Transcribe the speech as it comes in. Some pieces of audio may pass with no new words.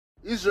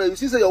Israel, you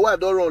see say your wife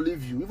don't run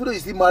leave you. Even though you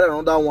still marry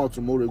another one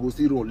tomorrow, go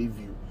still run leave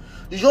you.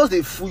 You just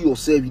dey fool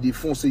yourself, you dey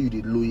phone say you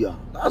dey loyal.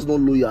 That's not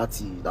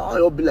loyalty. That one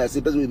you'll be like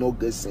say person will not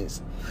get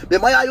sense.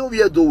 But my you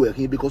here do work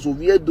because of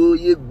here do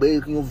you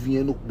beg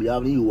you no be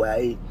having you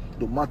why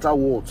no matter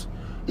what.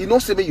 You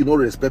not say me you not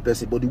respect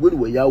person, but the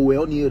way you are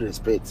only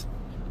respect.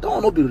 That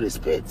will not be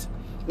respect.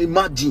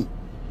 Imagine.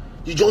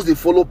 You just dey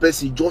follow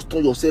person, you just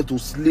turn yourself to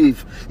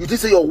slave. You think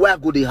say your wife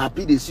go dey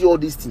happy, they see all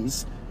these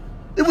things.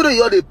 Even though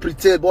you all they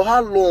pretend, but how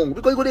long?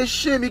 Because you go they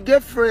shame, you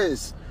get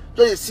friends.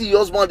 Just you see your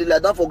husband they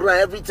like that for ground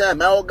every time.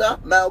 My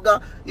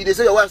oga. If they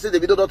say your wife say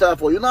Davido don't tire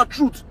for you, not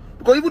truth.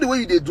 Because even the way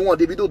you they do,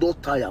 Davido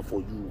don't tire for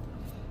you.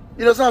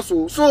 You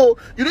understand? So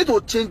you need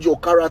to change your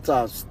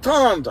character.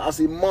 Stand as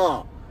a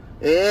man.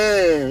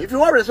 If you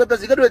want respect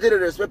person, you got to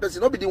respect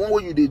person. Not be the one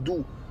way you they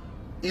do.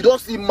 You don't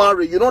see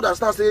marry. You don't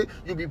understand? Say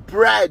you be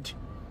pride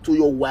to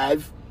your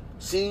wife.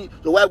 See,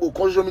 your wife will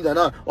conjure me that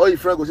now. Or your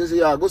friend go say,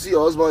 yeah, go see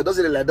your husband. It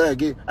doesn't like that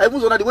again. I even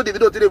so that the way the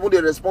video today, when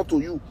they respond to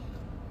you,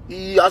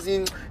 he be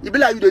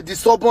like you the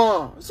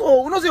disturbance.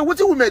 So you know say what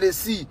women they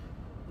see,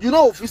 you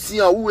know if you see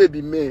who will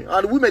be men,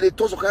 and women they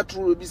talk so kind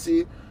true be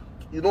say,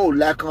 you know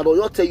like and or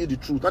you tell you the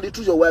truth, and the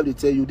truth your wife they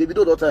tell you, they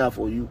don't tire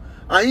for you,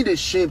 and you they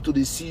shame to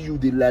they see you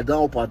they lie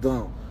down up and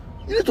down.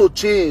 You need to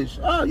change.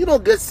 You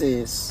don't get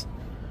sense.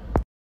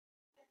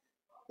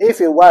 If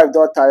your wife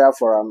don't tire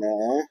for a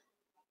man,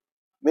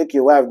 make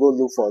your wife go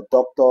look for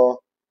doctor,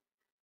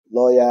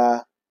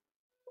 lawyer,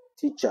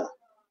 teacher,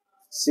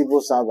 civil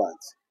servant,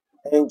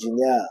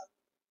 engineer,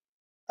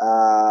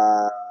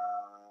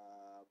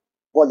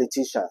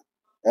 politician.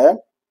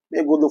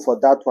 May go look for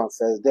that one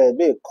first. Then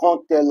may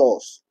can't tell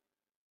us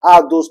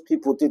how those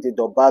people take the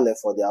double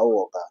for their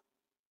work.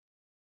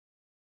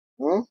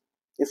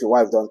 If your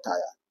wife don't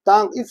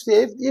tire. If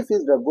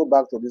Israel go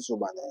back to this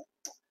woman,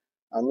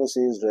 I know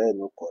say Israel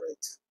no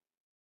correct.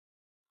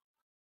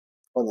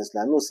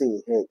 Honestly, I know say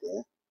he head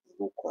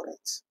no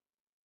correct.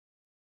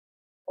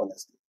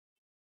 Honestly.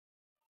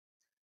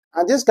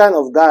 And this kind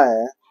of guy,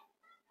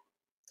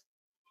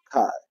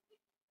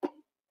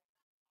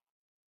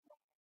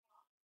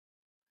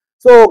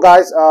 So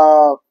guys,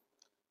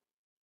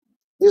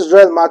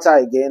 Israel matter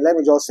again. Let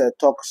me just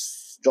talk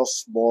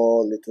just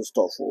small little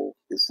stuff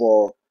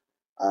before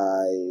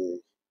I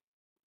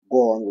go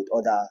on with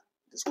other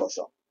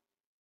discussion.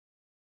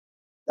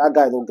 That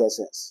guy don't get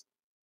sense.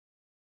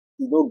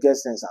 He don't get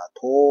sense at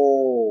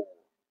all.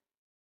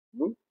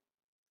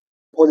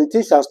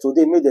 Politicians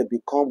today may they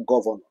become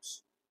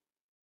governors,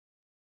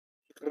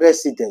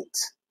 president,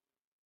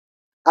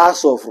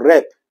 House of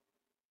Rep,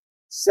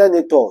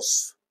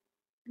 senators,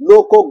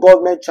 local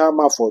government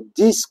chairman for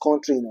this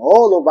country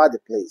all over the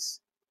place.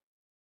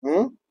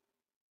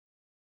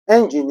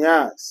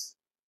 Engineers,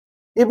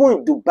 even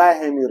in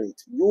Dubai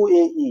Emirates,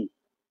 UAE.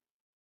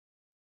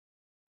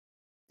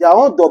 Their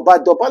own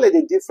Dobale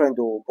they different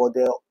though, but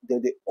they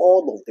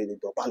all of them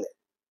Dobale.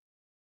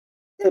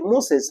 And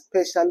most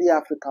especially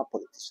African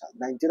politicians,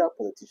 Nigerian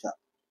politicians,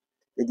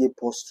 they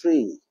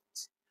prostrate.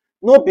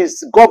 No be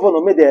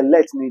governor made they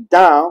let me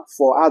down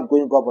for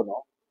outgoing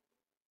governor.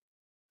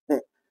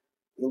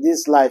 In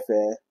this life,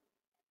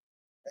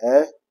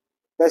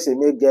 person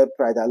may get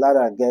pride,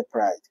 allow and get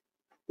pride.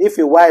 If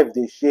your wife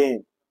they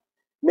shame,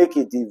 make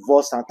it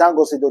divorce and thank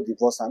God say don't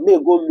divorce and may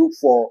go look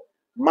for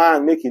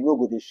man, make it no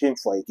go the shame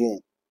for again.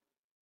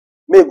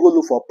 May go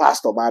look for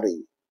pastor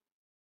marry.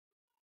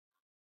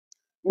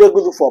 May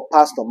go look for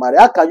pastor marry.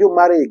 How can you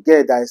marry a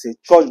girl that is a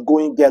church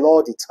going girl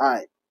all the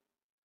time?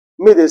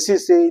 May they see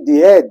say the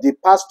head, the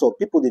pastor,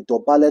 people they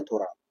double to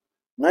her.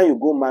 Now you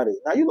go marry.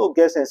 Now you don't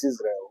get sense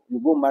Israel. You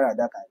go marry at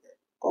that kind of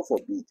God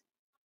forbid.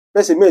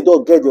 Person may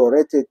don't get your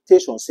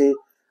reputation say,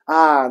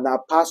 now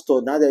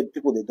pastor, now the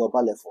people they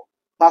double for.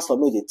 Pastor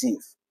made the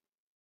thief.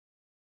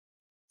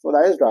 So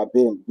that Israel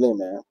blame,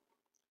 man.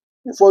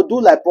 If you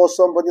do like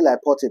somebody like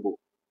Portable,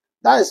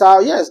 that is how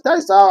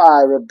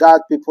I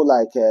regard people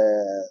like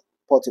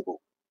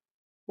Portable,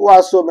 who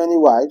has so many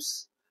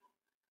wives.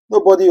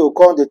 Nobody will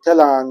come to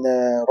tell and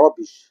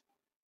rubbish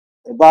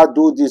about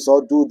do this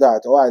or do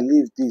that, or I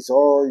leave this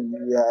or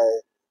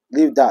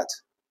leave that.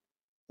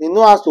 He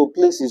knows how to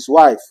place his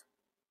wife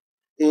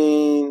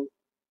in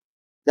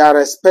their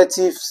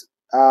respective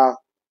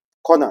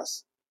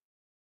corners.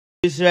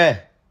 Israel.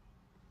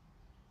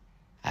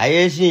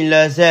 Ayé ṣì ń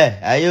lọ sẹ́,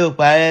 ayé ò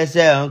parẹ́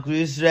sẹ́, Uncle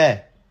Israel.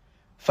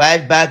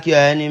 Fight back your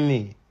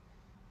enemy.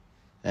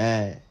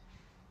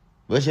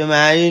 Bó ṣe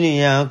máa rí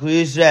nìyẹn, Uncle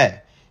Israel.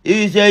 If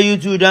you say you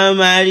two don't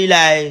marry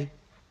like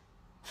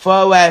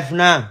 4 wives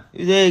now,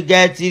 you say you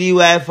get 3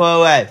 wives, 4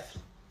 wives.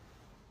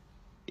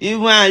 If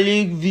one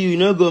league view,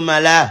 no go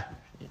mala.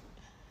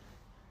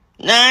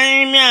 Nah,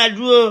 me I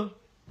do.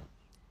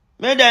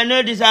 May they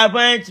no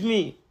disappoint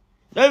me.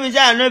 No be say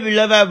I no be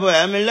lover boy,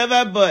 I'm a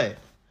lover boy.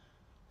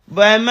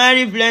 But I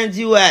marry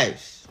plenty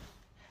wives.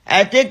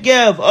 I take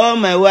care of all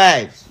my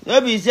wives. No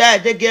be say I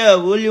take care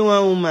of only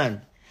one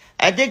woman.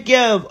 I take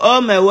care of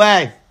all my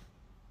wives.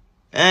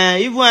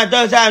 If one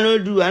talk say I no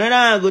do,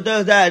 another one go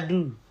talk say I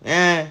do.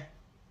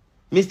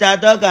 Mr.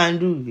 Talk and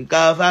do,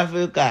 because of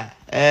Africa.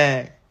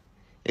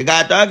 You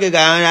can talk, you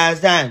can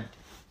understand.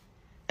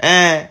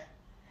 I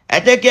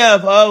take care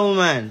of all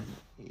women.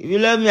 If you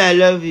love me, I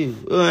love you.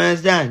 You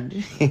understand?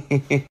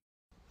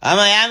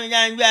 Ọmọ ìyá mi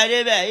jẹ́ ń gbé adé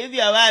bẹ́ẹ̀. If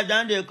your wife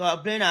don dey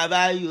complain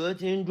about you, ó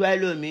ti ń dúró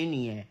lómi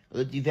nìyẹn.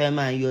 Ó ti fẹ́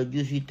máa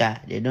yọjú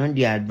síta. They don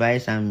dey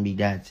advise am be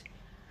that.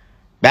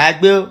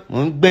 Gbàgbé o,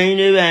 mò ń gbé yín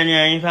débẹ̀ ní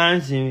ẹ̀yin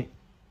fáǹsì mi.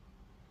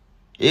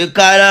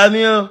 Ìkàlọ̀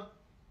mi o,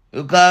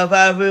 ìkà of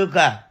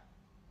Africa.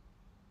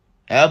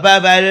 Ẹ bá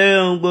ba lórí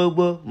ohun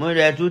gbogbo, mo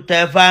dẹ̀ tún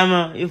tẹ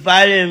fámọ́, ifá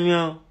lè mi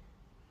o.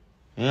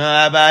 Ìran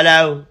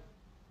babaláwo.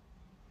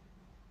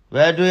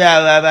 Bẹ́ẹ̀ tó yà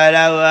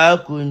babaláwo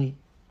á kú ni.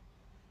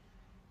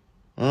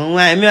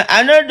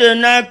 I know the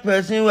night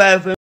person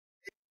wife.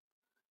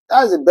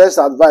 That's the best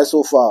advice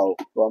so far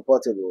from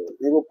Portable.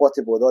 Even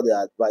Portable, all the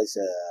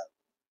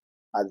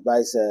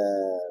advice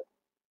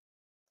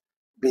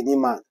Benin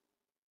man.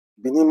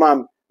 Benin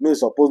man may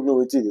suppose know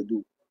what they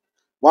do.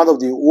 One of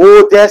the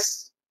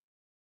oldest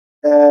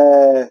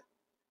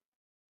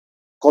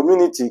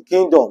community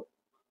kingdom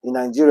in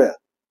Nigeria.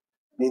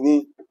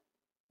 Benin.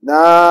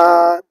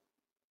 Now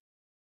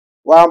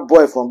one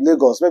boy from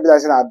Lagos, maybe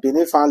that's in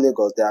Benin fan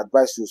Lagos, they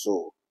advise you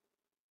so.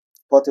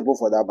 Portable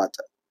for that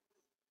matter.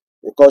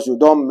 Because you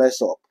don't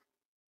mess up.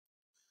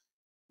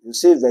 You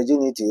see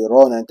virginity,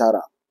 run enter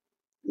am.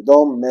 You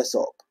don't mess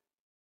up.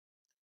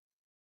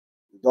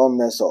 You don't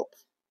mess up.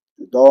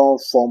 You don't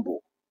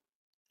fumble.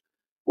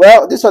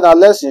 Well, this one a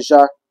lesson,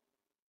 sha.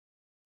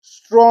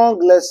 Strong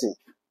lesson.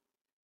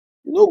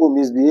 You no go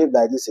misbehave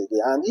like this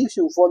again. And if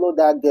you follow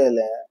that girl,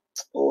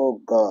 oh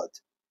God.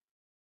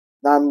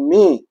 Now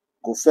me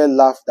go fair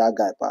laugh that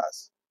guy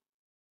pass.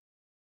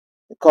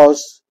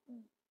 Because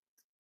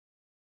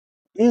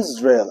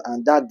Israel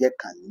and that girl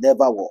can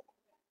never work.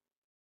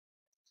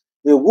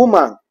 A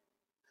woman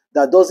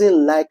that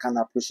doesn't like and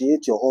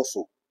appreciate your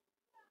hustle,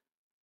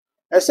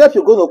 except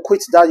you're going to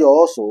quit that your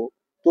hustle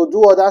to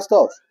do other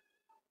stuff.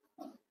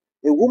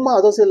 A woman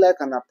that doesn't like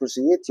and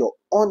appreciate your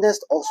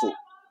honest hustle,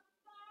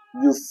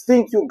 you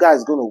think you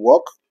guys going to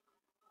work?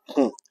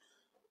 You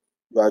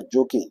are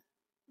joking.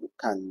 You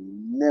can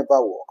never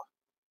work.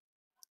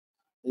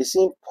 It's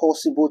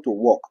impossible to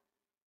work.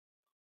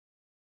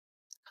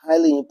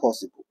 Highly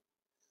impossible.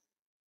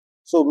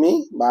 So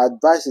me, my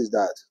advice is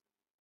that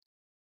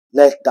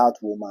let that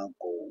woman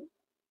go.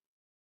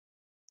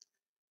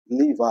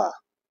 Leave her.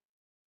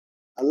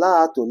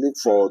 Allow her to look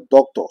for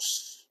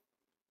doctors.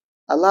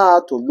 Allow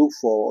her to look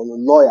for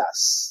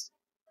lawyers.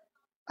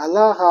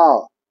 Allow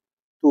her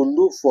to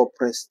look for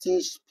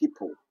prestige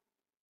people.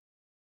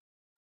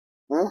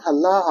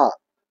 Allow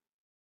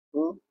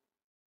her.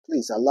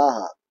 Please allow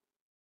her.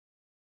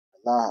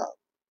 Allow her.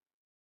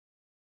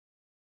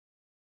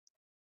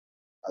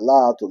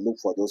 Allow her to look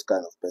for those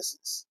kind of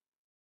persons.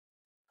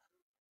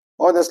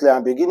 Honestly,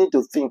 I'm beginning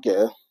to think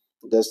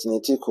Destiny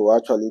Etiko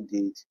actually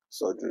did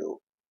surgery.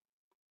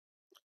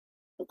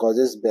 Because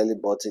this belly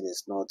button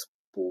is not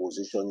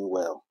positioning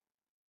well.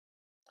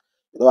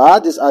 You know, I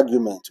had this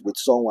argument with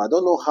someone. I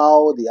don't know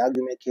how the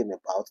argument came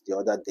about the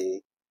other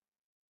day.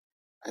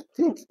 I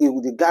think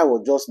the guy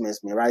was just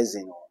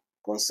mesmerizing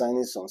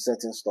concerning some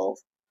certain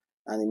stuff.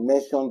 And he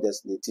mentioned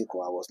Destiny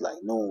Etiko. I was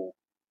like, no,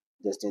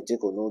 Destiny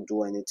Etiko don't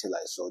do anything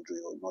like surgery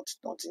or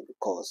nothing,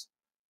 because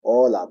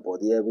all our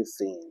body,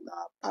 everything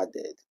are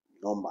padded,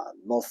 normal,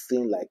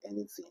 nothing like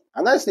anything.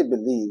 And I still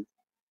believe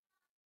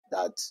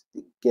that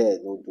the girl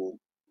no do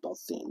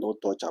nothing, no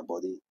touch her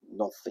body,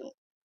 nothing.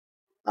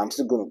 I'm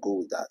still going to go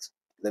with that.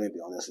 Let me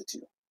be honest with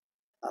you.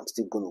 I'm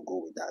still going to go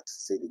with that.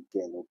 Say the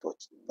girl no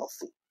touch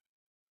nothing.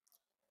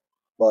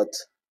 But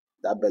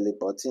that belly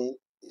button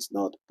is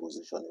not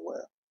positioning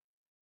well.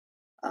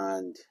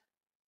 And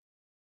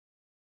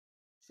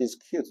she's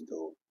cute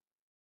though.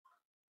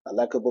 A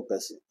likable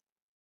person.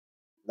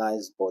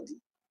 Nice body.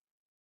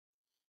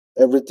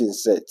 Everything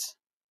set.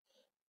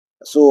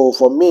 So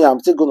for me, I'm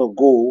still going to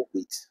go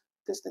with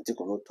Destiny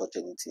Etiko not touch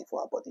anything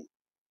for her body.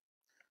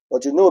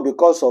 But you know,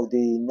 because of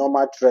the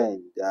normal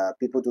trend,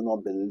 people do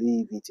not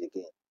believe it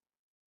again.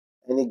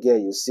 Any girl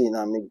you see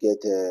now may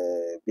get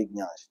a big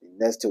nyash. The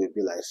next thing will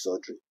be like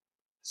surgery.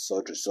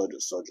 Surgery.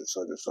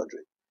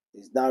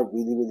 It's not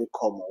really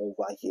common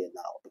over here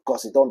now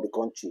because it don't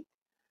become cheap.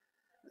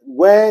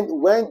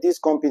 When this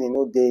company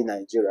no dey in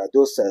Nigeria,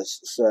 those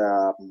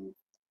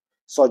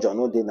surgeon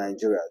no dey in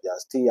Nigeria, they are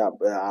still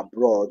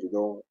abroad, you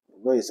know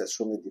it's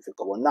extremely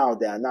difficult. But now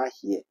they are not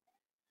here.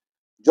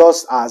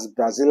 Just as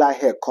Brazilian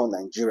hair come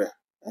Nigeria,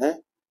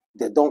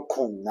 they don't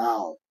come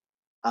now.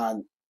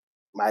 And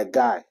my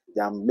guy,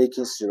 they are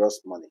making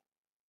serious money.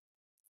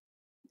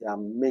 They are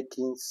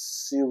making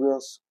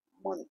serious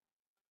money.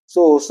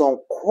 So some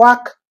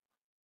quack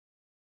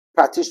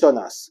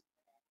practitioners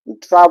will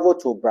travel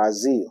to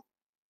Brazil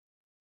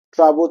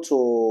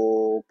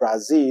to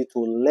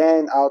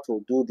learn how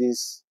to do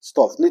this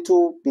stuff,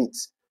 little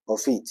bits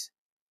of it.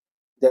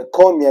 They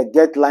come here,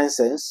 get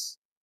license,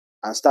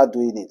 and start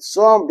doing it.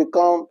 Some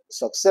become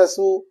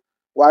successful,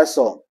 while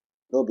some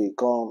don't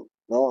become,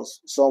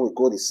 some will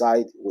go the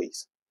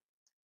sideways.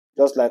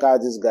 Just like how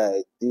this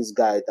guy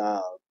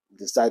now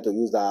decide to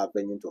use that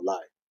avenue to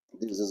lie.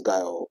 This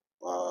guy,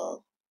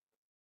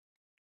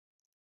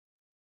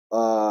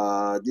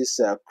 this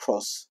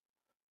cross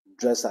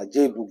dresser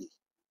J Boogie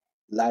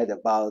lied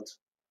about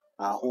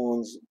her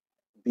own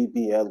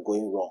BBL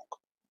going wrong.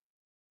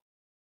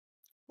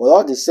 But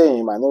all the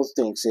same, I don't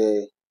think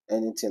say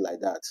anything like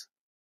that.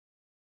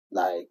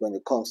 Like when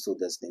it comes to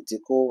Destiny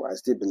Etiko, I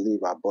still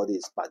believe her body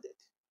is padded.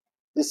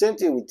 The same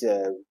thing with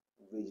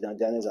Regina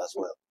Daniels as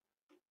well.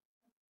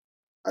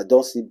 I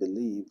don't still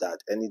believe that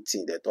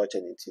anything they touch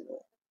anything. No.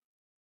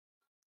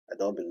 I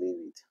don't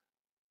believe it.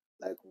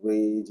 Like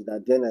Regina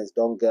Daniels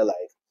don't get like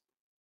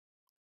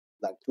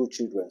 2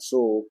 children.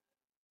 So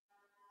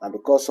and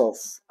because of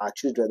her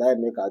children, I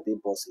make her dey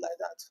bossy like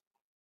that.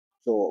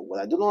 So well,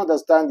 I do not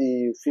understand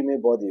the female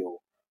body,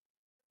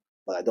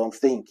 but I don't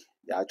think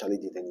they actually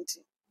did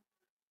anything.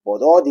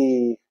 But all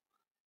the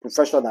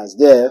professionals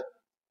there,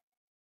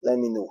 let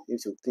me know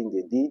if you think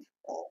they did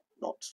or not.